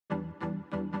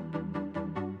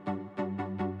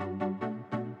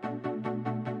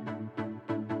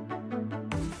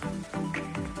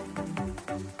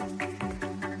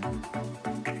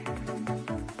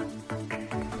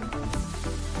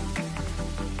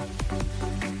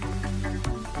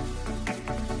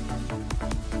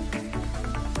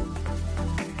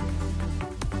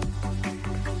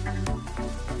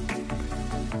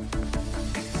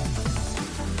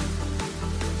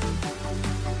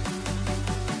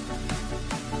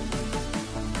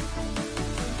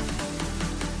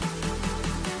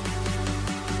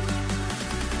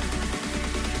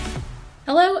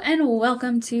Hello and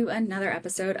welcome to another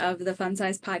episode of the Fun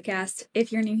Size Podcast.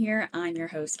 If you're new here, I'm your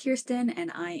host Kirsten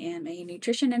and I am a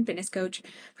nutrition and fitness coach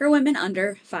for women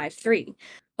under 5'3".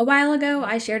 A while ago,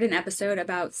 I shared an episode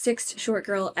about 6 short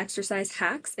girl exercise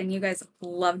hacks and you guys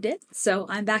loved it. So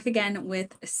I'm back again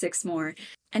with 6 more.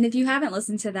 And if you haven't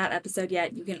listened to that episode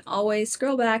yet, you can always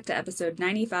scroll back to episode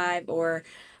 95 or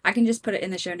I can just put it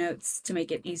in the show notes to make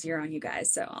it easier on you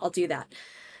guys. So I'll do that.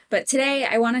 But today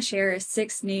I want to share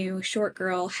 6 new short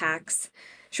girl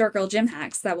gym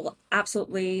hacks that will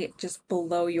absolutely just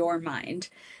blow your mind.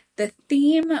 The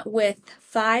theme with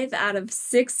 5 out of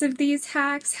 6 of these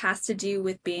hacks has to do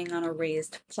with being on a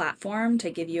raised platform to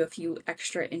give you a few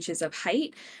extra inches of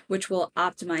height, which will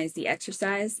optimize the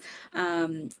exercise.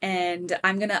 And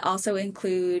I'm going to also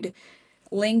include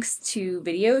links to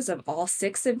videos of all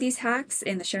 6 of these hacks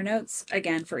in the show notes,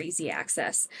 again, for easy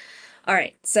access. All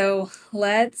right, so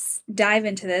let's dive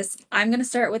into this. I'm going to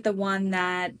start with the one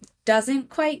that doesn't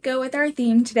quite go with our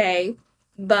theme today,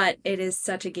 but it is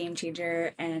such a game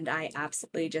changer and I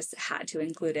absolutely just had to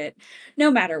include it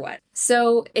no matter what.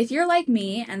 So, if you're like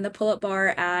me and the pull-up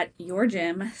bar at your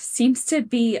gym seems to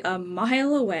be a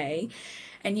mile away,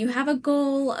 and you have a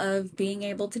goal of being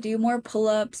able to do more pull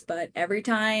ups, but every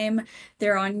time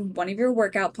they're on one of your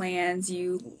workout plans,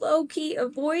 you low key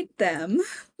avoid them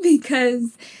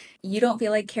because you don't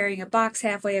feel like carrying a box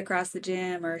halfway across the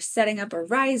gym or setting up a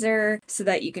riser so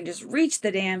that you can just reach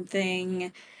the damn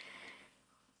thing.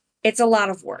 It's a lot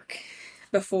of work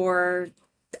before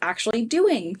actually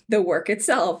doing the work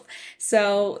itself.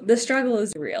 So the struggle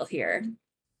is real here.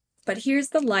 But here's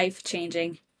the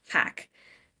life-changing hack.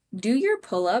 Do your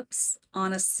pull-ups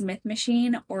on a Smith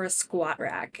machine or a squat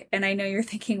rack. And I know you're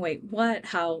thinking, wait, what?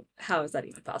 How is that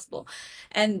even possible?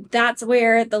 And that's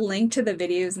where the link to the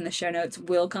videos in the show notes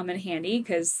will come in handy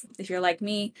because if you're like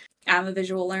me, I'm a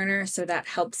visual learner, so that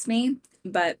helps me.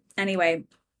 But anyway,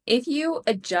 if you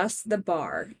adjust the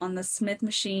bar on the Smith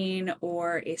machine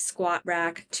or a squat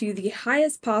rack to the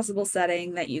highest possible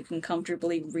setting that you can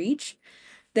comfortably reach,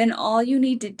 then all you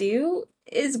need to do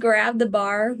is grab the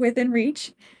bar within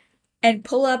reach and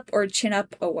pull up or chin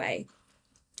up away.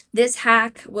 This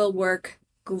hack will work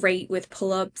great with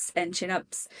pull-ups and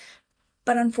chin-ups,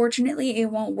 but unfortunately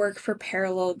it won't work for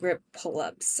parallel grip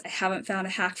pull-ups. I haven't found a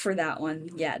hack for that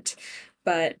one yet,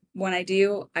 but when I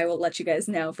do, I will let you guys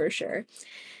know for sure.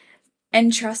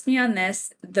 And trust me on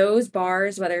this, those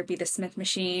bars, whether it be the Smith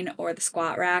machine or the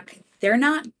squat rack, they're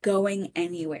not going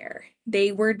anywhere.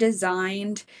 They were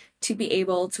designed to be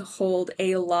able to hold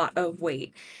a lot of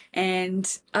weight.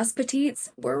 And us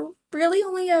petites, we're really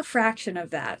only a fraction of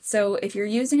that. So if you're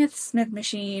using a Smith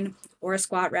machine or a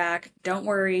squat rack, don't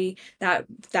worry, that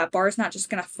bar is not just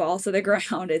going to fall to the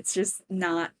ground. It's just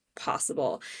not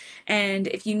possible. And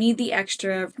if you need the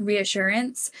extra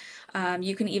reassurance,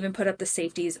 you can even put up the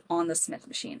safeties on the Smith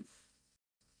machine.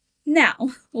 Now,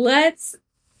 let's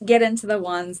get into the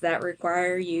ones that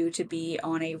require you to be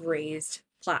on a raised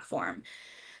platform.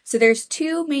 So there's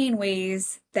 2 main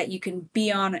ways that you can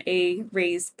be on a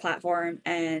raised platform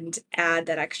and add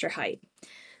that extra height.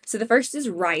 So the first is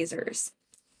risers.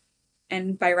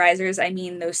 And by risers, I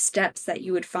mean those steps that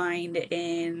you would find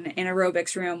in an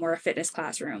aerobics room or a fitness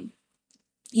classroom.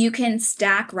 You can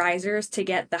stack risers to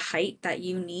get the height that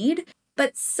you need,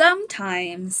 but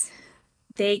sometimes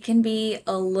they can be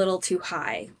a little too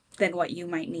high than what you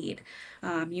might need.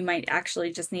 You might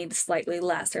actually just need slightly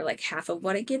less or like half of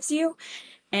what it gives you.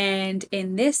 And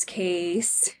in this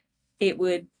case, it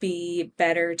would be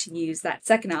better to use that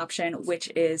second option, which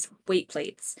is weight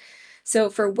plates. So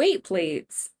for weight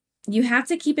plates, you have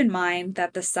to keep in mind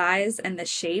that the size and the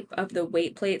shape of the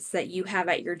weight plates that you have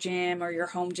at your gym or your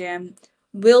home gym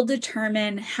will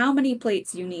determine how many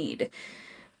plates you need.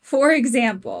 For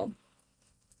example,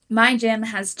 my gym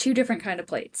has 2 different kind of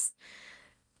plates.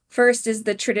 First is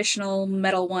the traditional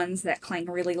metal ones that clang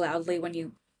really loudly when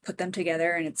you put them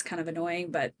together and it's kind of annoying,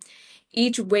 but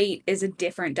each weight is a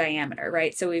different diameter,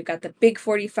 right? So we've got the big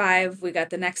 45, we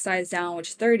got the next size down, which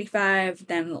is 35,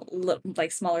 then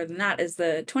like smaller than that is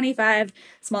the 25,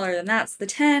 smaller than that's the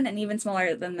 10, and even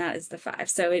smaller than that is the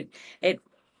 5. So it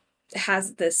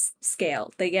has this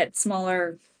scale. They get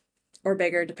smaller or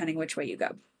bigger depending which way you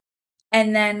go.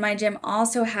 And then my gym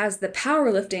also has the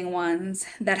powerlifting ones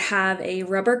that have a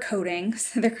rubber coating,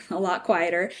 so they're a lot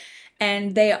quieter,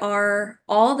 and they are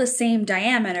all the same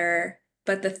diameter,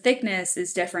 but the thickness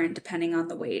is different depending on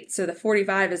the weight. So the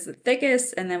 45 is the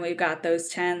thickest, and then we've got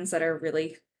those 10s that are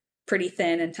really pretty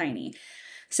thin and tiny.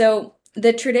 So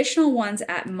the traditional ones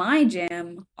at my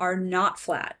gym are not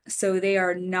flat, so they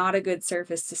are not a good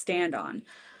surface to stand on.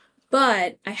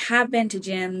 But I have been to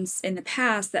gyms in the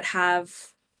past that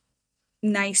have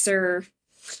nicer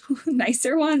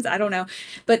nicer ones, I don't know,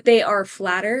 but they are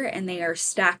flatter and they are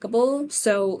stackable,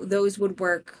 so those would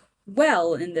work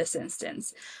well in this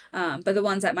instance. But the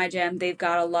ones at my gym, they've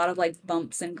got a lot of like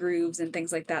bumps and grooves and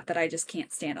things like that that I just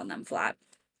can't stand on them flat.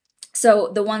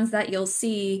 So the ones that you'll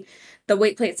see, the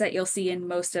weight plates that you'll see in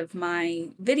most of my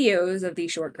videos of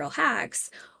these short girl hacks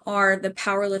are the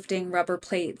powerlifting rubber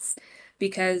plates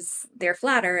because they're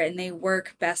flatter and they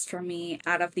work best for me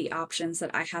out of the options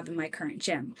that I have in my current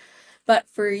gym. But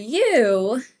for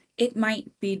you, it might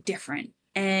be different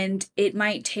and it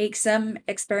might take some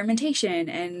experimentation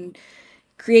and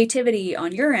creativity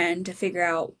on your end to figure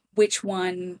out which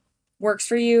one works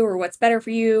for you or what's better for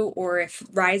you, or if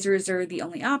risers are the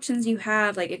only options you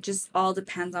have. Like, it just all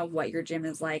depends on what your gym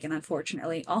is like. And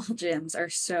unfortunately, all gyms are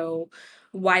so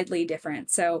widely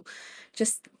different. So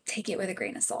just take it with a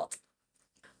grain of salt.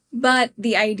 But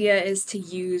the idea is to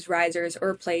use risers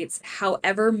or plates,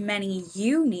 however many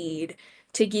you need,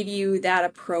 to give you that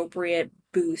appropriate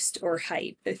boost or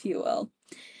height, if you will.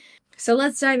 So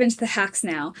let's dive into the hacks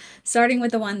now, starting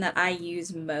with the one that I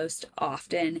use most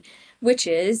often, which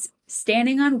is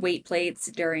standing on weight plates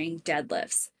during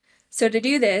deadlifts. So to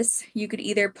do this, you could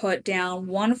either put down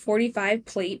 145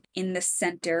 plate in the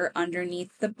center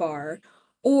underneath the bar,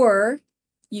 or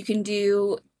you can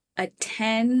do a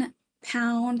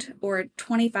 10-pound or a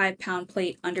 25-pound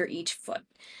plate under each foot.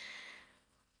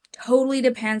 Totally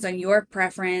depends on your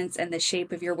preference and the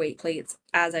shape of your weight plates,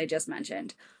 as I just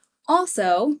mentioned.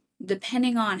 Also,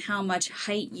 depending on how much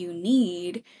height you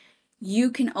need,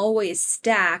 you can always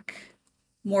stack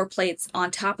more plates on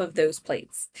top of those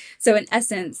plates. So, in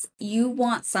essence, you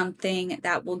want something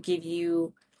that will give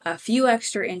you a few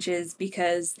extra inches,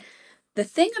 because the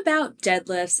thing about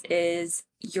deadlifts is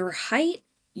your height,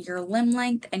 your limb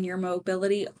length, and your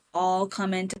mobility all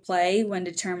come into play when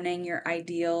determining your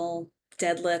ideal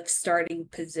deadlift starting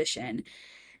position.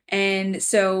 And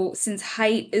so, since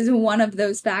height is one of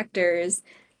those factors,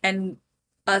 and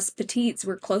us petites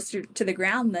were closer to the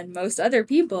ground than most other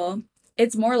people,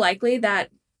 it's more likely that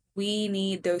we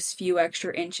need those few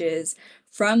extra inches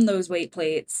from those weight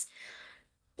plates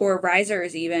or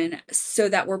risers, even, so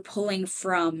that we're pulling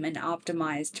from an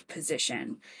optimized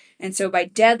position. And so, by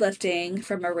deadlifting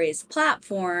from a raised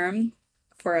platform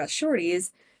for us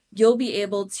shorties, you'll be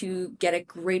able to get a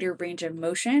greater range of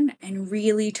motion and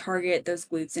really target those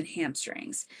glutes and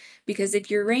hamstrings. Because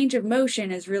if your range of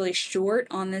motion is really short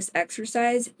on this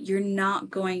exercise, you're not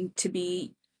going to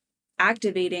be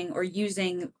activating or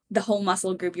using the whole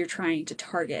muscle group you're trying to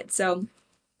target. So,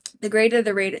 the greater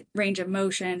the range of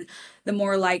motion, the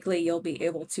more likely you'll be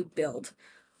able to build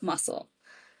muscle.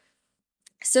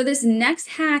 So, this next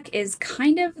hack is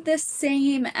kind of the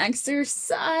same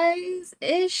exercise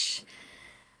ish,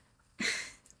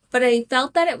 but I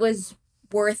felt that it was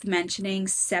worth mentioning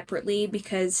separately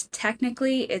because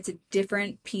technically it's a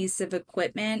different piece of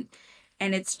equipment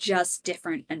and it's just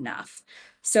different enough.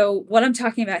 So, what I'm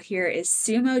talking about here is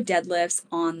sumo deadlifts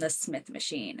on the Smith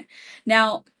machine.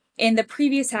 Now, in the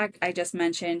previous hack I just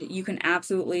mentioned, you can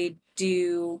absolutely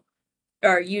do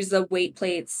or use the weight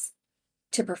plates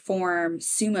to perform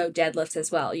sumo deadlifts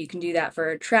as well. You can do that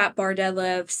for trap bar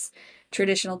deadlifts,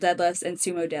 traditional deadlifts, and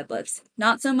sumo deadlifts.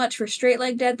 Not so much for straight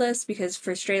leg deadlifts, because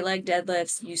for straight leg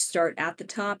deadlifts, you start at the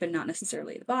top and not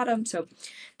necessarily the bottom. So,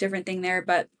 different thing there.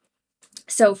 But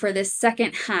so for this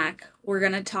second hack, we're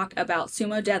going to talk about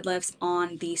sumo deadlifts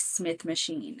on the Smith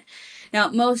machine. Now,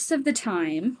 most of the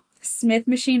time, Smith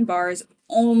machine bars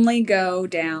only go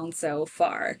down so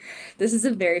far. This is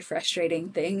a very frustrating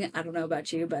thing. I don't know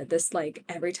about you, but this, like,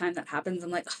 every time that happens,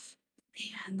 I'm like,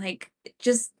 oh, man, like,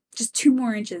 just 2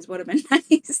 more inches would have been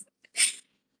nice.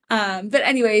 But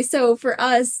anyway, so for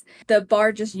us, the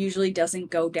bar just usually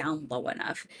doesn't go down low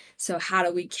enough. So how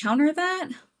do we counter that?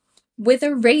 With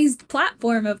a raised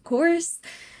platform, of course.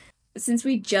 Since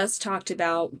we just talked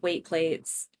about weight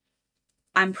plates,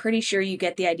 I'm pretty sure you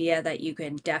get the idea that you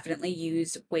can definitely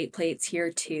use weight plates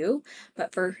here too.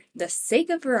 But for the sake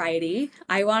of variety,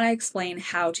 I want to explain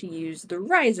how to use the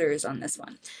risers on this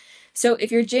one. So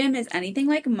if your gym is anything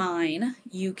like mine,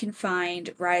 you can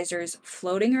find risers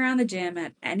floating around the gym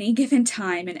at any given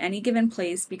time in any given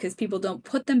place because people don't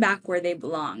put them back where they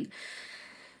belong.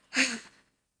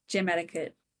 Gym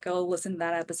etiquette. Go listen to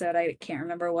that episode. I can't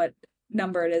remember what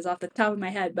number it is off the top of my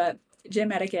head, but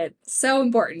gym etiquette, so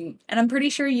important. And I'm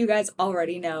pretty sure you guys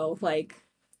already know, like,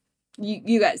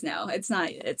 you guys know. It's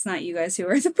not you guys who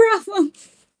are the problem.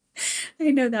 I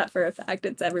know that for a fact.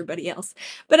 It's everybody else.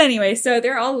 But anyway, so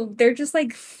they're just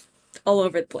like all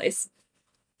over the place.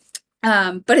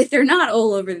 But if they're not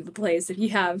all over the place, if you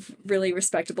have really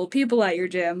respectable people at your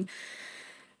gym,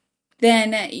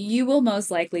 then you will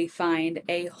most likely find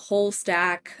a whole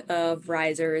stack of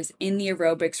risers in the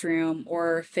aerobics room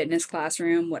or fitness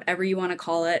classroom, whatever you want to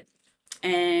call it.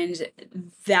 And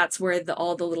that's where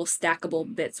all the little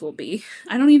stackable bits will be.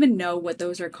 I don't even know what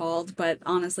those are called, but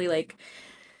honestly, like,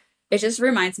 it just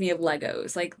reminds me of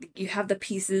Legos. Like, you have the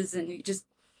pieces and you just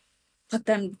put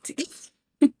them together.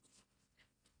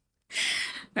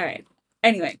 All right.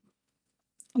 Anyway,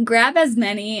 grab as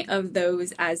many of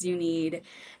those as you need.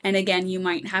 And again, you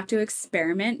might have to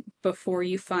experiment before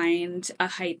you find a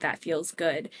height that feels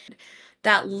good.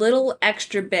 That little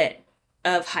extra bit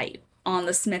of height on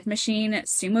the Smith machine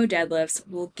sumo deadlifts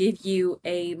will give you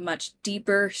a much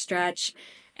deeper stretch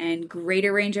and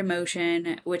greater range of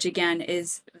motion, which again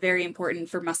is very important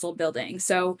for muscle building.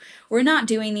 So we're not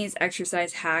doing these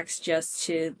exercise hacks just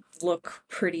to look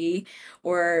pretty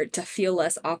or to feel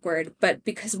less awkward, but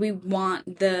because we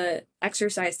want the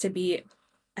exercise to be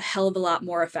a hell of a lot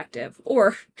more effective,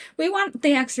 or we want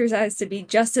the exercise to be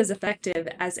just as effective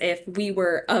as if we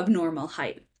were of normal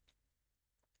height.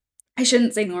 I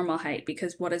shouldn't say normal height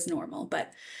because what is normal,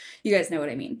 but you guys know what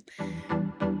I mean.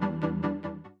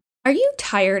 Are you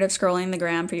tired of scrolling the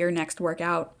gram for your next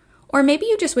workout? Or maybe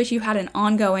you just wish you had an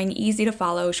ongoing, easy to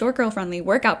follow, short girl friendly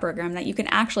workout program that you can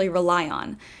actually rely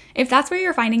on. If that's where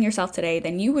you're finding yourself today,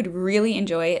 then you would really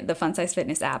enjoy the Fun Size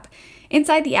Fitness app.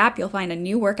 Inside the app, you'll find a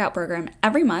new workout program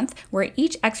every month where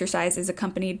each exercise is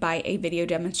accompanied by a video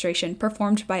demonstration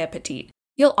performed by a petite.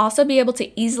 You'll also be able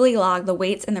to easily log the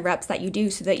weights and the reps that you do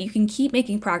so that you can keep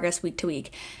making progress week to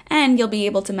week. And you'll be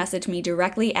able to message me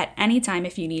directly at any time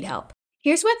if you need help.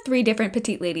 Here's what 3 different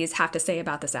petite ladies have to say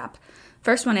about this app.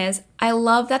 First one is, I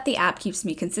love that the app keeps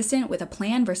me consistent with a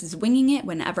plan versus winging it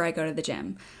whenever I go to the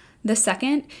gym. The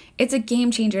second, it's a game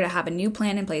changer to have a new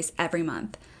plan in place every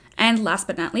month. And last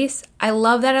but not least, I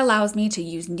love that it allows me to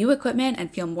use new equipment and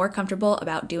feel more comfortable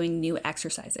about doing new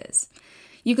exercises.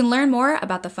 You can learn more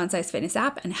about the Fun Size Fitness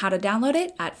app and how to download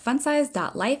it at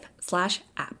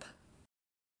funsize.life/app.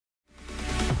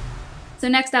 So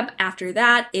next up after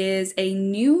that is a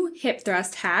new hip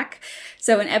thrust hack.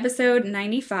 So in episode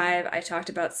 95, I talked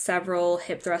about several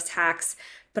hip thrust hacks,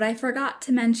 but I forgot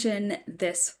to mention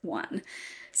this one.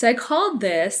 So I called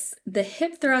this the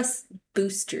hip thrust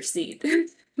booster seat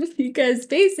because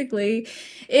basically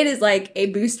it is like a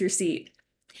booster seat.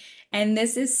 And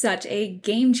this is such a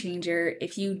game changer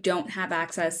if you don't have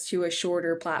access to a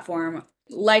shorter platform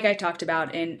like I talked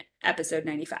about in episode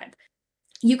 95.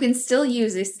 You can still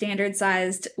use a standard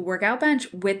sized workout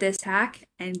bench with this hack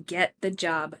and get the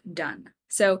job done.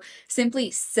 So simply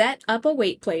set up a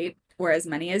weight plate, or as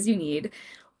many as you need,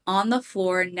 on the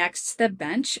floor next to the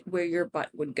bench where your butt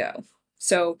would go.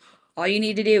 So all you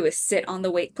need to do is sit on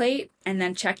the weight plate and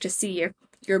then check to see if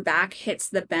your back hits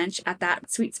the bench at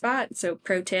that sweet spot. So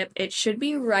pro tip, it should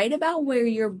be right about where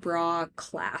your bra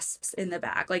clasps in the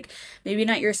back. Like maybe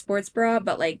not your sports bra,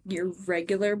 but like your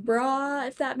regular bra,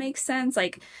 if that makes sense.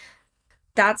 Like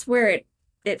that's where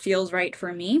it feels right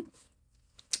for me.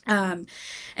 And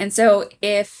so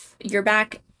if your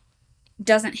back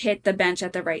doesn't hit the bench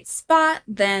at the right spot,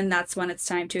 then that's when it's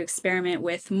time to experiment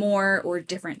with more or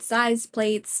different size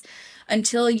plates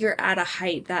until you're at a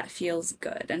height that feels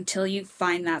good, until you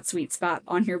find that sweet spot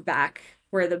on your back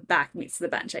where the back meets the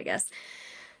bench, I guess.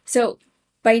 So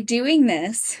by doing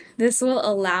this will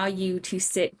allow you to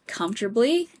sit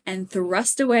comfortably and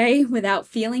thrust away without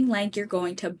feeling like you're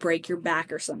going to break your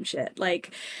back or some shit. Like,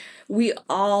 we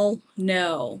all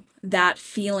know that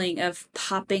feeling of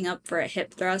popping up for a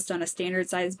hip thrust on a standard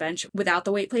size bench without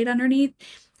the weight plate underneath.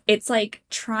 It's like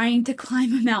trying to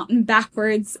climb a mountain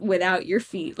backwards without your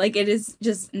feet. Like, it is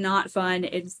just not fun.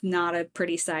 It's not a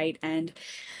pretty sight. And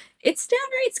it's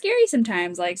downright scary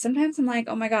sometimes. Like, sometimes I'm like,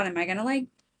 oh my God, am I gonna like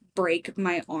break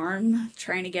my arm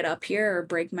trying to get up here or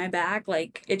break my back?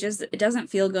 Like, it doesn't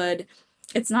feel good.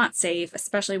 It's not safe,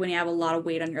 especially when you have a lot of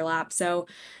weight on your lap. So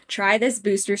try this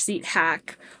booster seat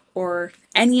hack or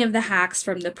any of the hacks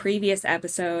from the previous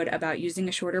episode about using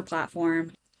a shorter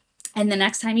platform. And the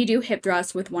next time you do hip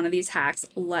thrusts with one of these hacks,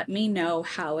 let me know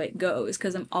how it goes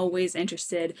because I'm always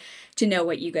interested to know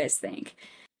what you guys think.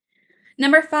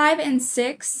 Number 5 and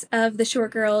 6 of the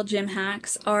short girl gym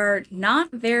hacks are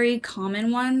not very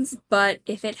common ones, but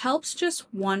if it helps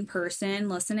just one person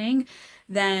listening,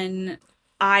 then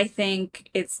I think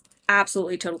it's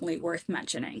absolutely totally worth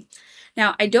mentioning.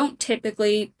 Now, I don't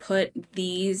typically put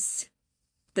this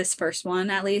first one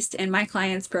at least, in my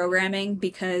clients' programming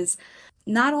because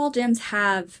not all gyms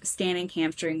have standing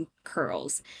hamstring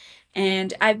curls.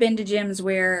 And I've been to gyms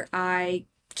where I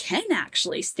can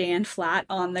actually stand flat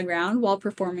on the ground while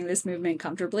performing this movement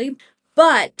comfortably.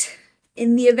 But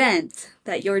in the event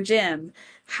that your gym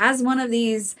has one of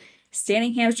these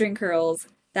standing hamstring curls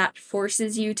that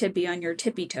forces you to be on your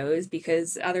tippy toes,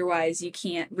 because otherwise you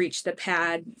can't reach the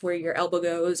pad where your elbow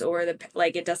goes, or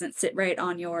it doesn't sit right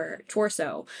on your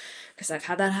torso, because I've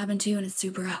had that happen too and it's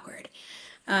super awkward.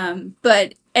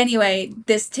 But anyway,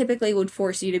 this typically would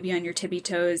force you to be on your tippy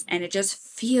toes, and it just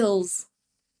feels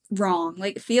wrong.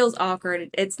 Like, it feels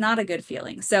awkward. It's not a good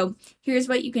feeling. So here's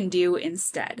what you can do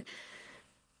instead.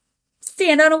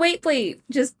 Stand on a weight plate.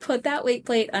 Just put that weight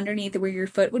plate underneath where your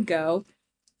foot would go.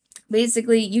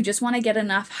 Basically, you just want to get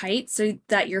enough height so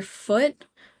that your foot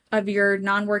of your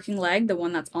non-working leg, the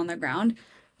one that's on the ground,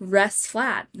 rests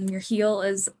flat and your heel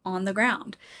is on the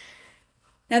ground.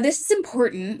 Now, this is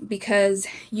important because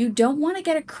you don't want to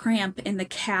get a cramp in the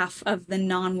calf of the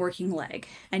non-working leg.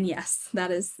 And yes,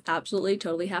 that has absolutely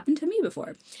totally happened to me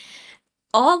before.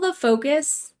 All the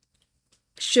focus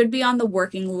should be on the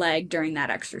working leg during that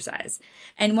exercise.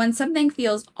 And when something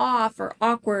feels off or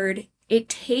awkward, it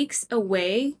takes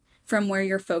away from where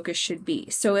your focus should be.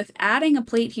 So if adding a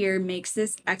plate here makes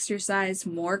this exercise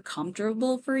more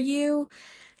comfortable for you,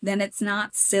 then it's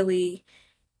not silly,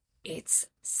 it's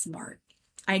smart.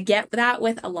 I get that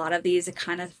with a lot of these, it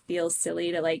kind of feels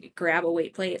silly to like grab a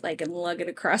weight plate and lug it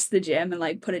across the gym and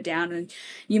like put it down, and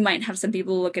you might have some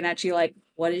people looking at you like,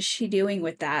 what is she doing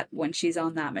with that when she's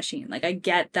on that machine? Like, I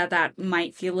get that that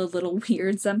might feel a little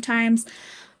weird sometimes,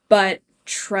 but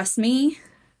trust me,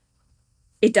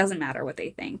 it doesn't matter what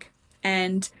they think.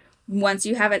 And once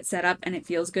you have it set up and it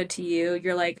feels good to you,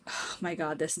 you're like, oh my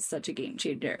God, this is such a game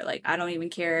changer. Like, I don't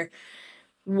even care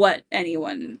what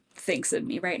anyone thinks of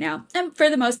me right now. And for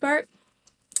the most part,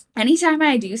 anytime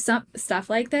I do stuff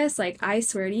like this, like, I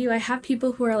swear to you, I have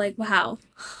people who are like, wow,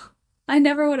 I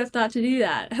never would have thought to do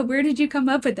that. Where did you come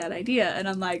up with that idea? And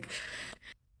I'm like,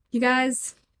 you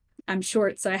guys, I'm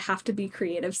short, so I have to be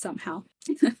creative somehow.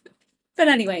 But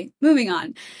anyway, moving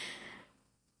on.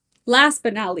 Last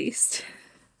but not least,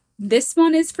 this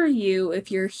one is for you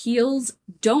if your heels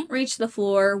don't reach the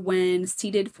floor when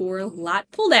seated for lat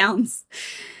pull downs.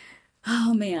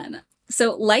 Oh man.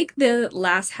 So like the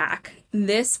last hack,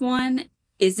 this one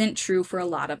isn't true for a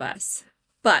lot of us.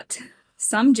 But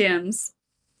some gyms,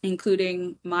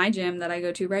 including my gym that I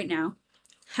go to right now,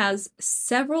 has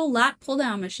several lat pull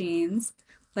down machines,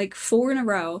 like 4 in a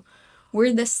row,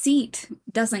 where the seat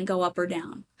doesn't go up or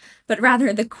down, but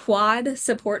rather the quad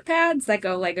support pads that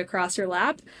go like across your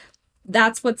lap,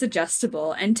 that's what's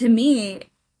adjustable. And to me,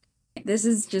 this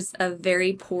is just a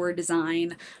very poor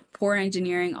design, poor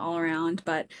engineering all around,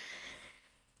 but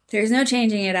there's no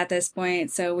changing it at this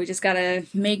point, so we just gotta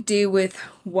make do with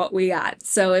what we got.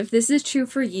 So if this is true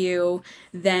for you,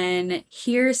 then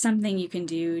here's something you can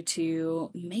do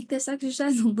to make this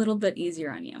exercise a little bit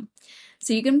easier on you.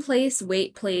 So you can place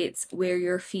weight plates where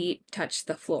your feet touch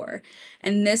the floor,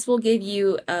 and this will give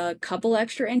you a couple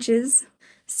extra inches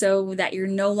so that you're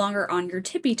no longer on your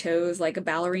tippy toes like a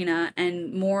ballerina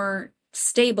and more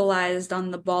stabilized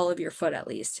on the ball of your foot at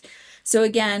least. So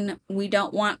again, we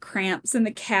don't want cramps in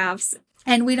the calves,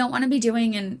 and we don't want to be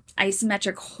doing an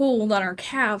isometric hold on our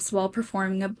calves while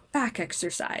performing a back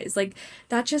exercise. Like,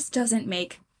 that just doesn't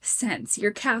make sense.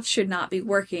 Your calves should not be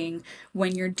working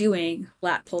when you're doing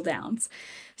lat pull downs.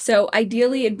 So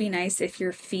ideally it'd be nice if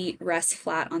your feet rest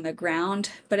flat on the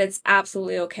ground, but it's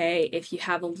absolutely okay if you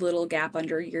have a little gap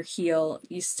under your heel.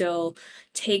 You still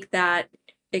take that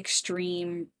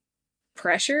extreme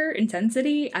pressure,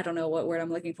 intensity, I don't know what word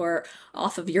I'm looking for,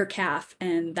 off of your calf,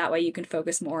 and that way you can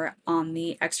focus more on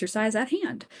the exercise at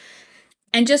hand.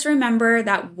 And just remember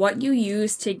that what you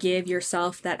use to give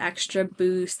yourself that extra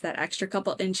boost, that extra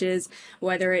couple inches,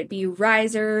 whether it be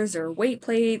risers or weight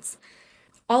plates,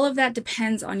 all of that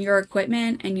depends on your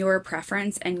equipment and your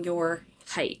preference and your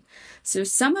height. So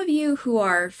some of you who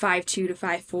are 5'2" to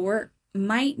 5'4"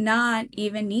 might not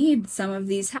even need some of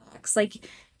these hacks. Like,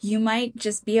 you might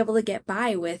just be able to get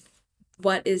by with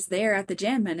what is there at the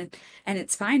gym, and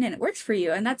it's fine and it works for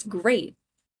you, and that's great.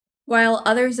 While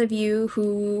others of you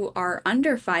who are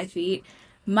under 5 feet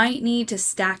might need to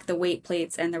stack the weight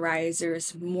plates and the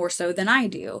risers more so than I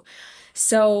do.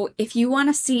 So if you want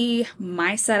to see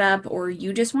my setup, or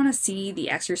you just want to see the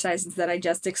exercises that I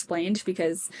just explained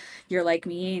because you're like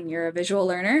me and you're a visual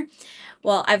learner,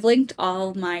 well, I've linked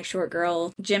all my Short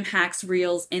Girl gym hacks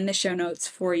reels in the show notes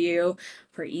for you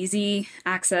for easy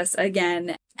access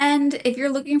again. And if you're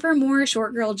looking for more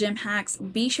Short Girl gym hacks,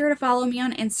 be sure to follow me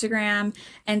on Instagram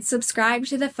and subscribe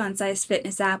to the Fun Size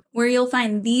Fitness app, where you'll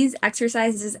find these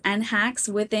exercises and hacks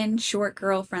within Short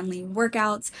Girl friendly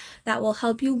workouts that will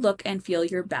help you look and feel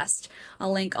your best.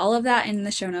 I'll link all of that in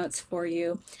the show notes for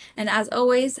you. And as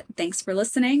always, thanks for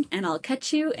listening, and I'll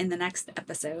catch you in the next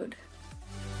episode.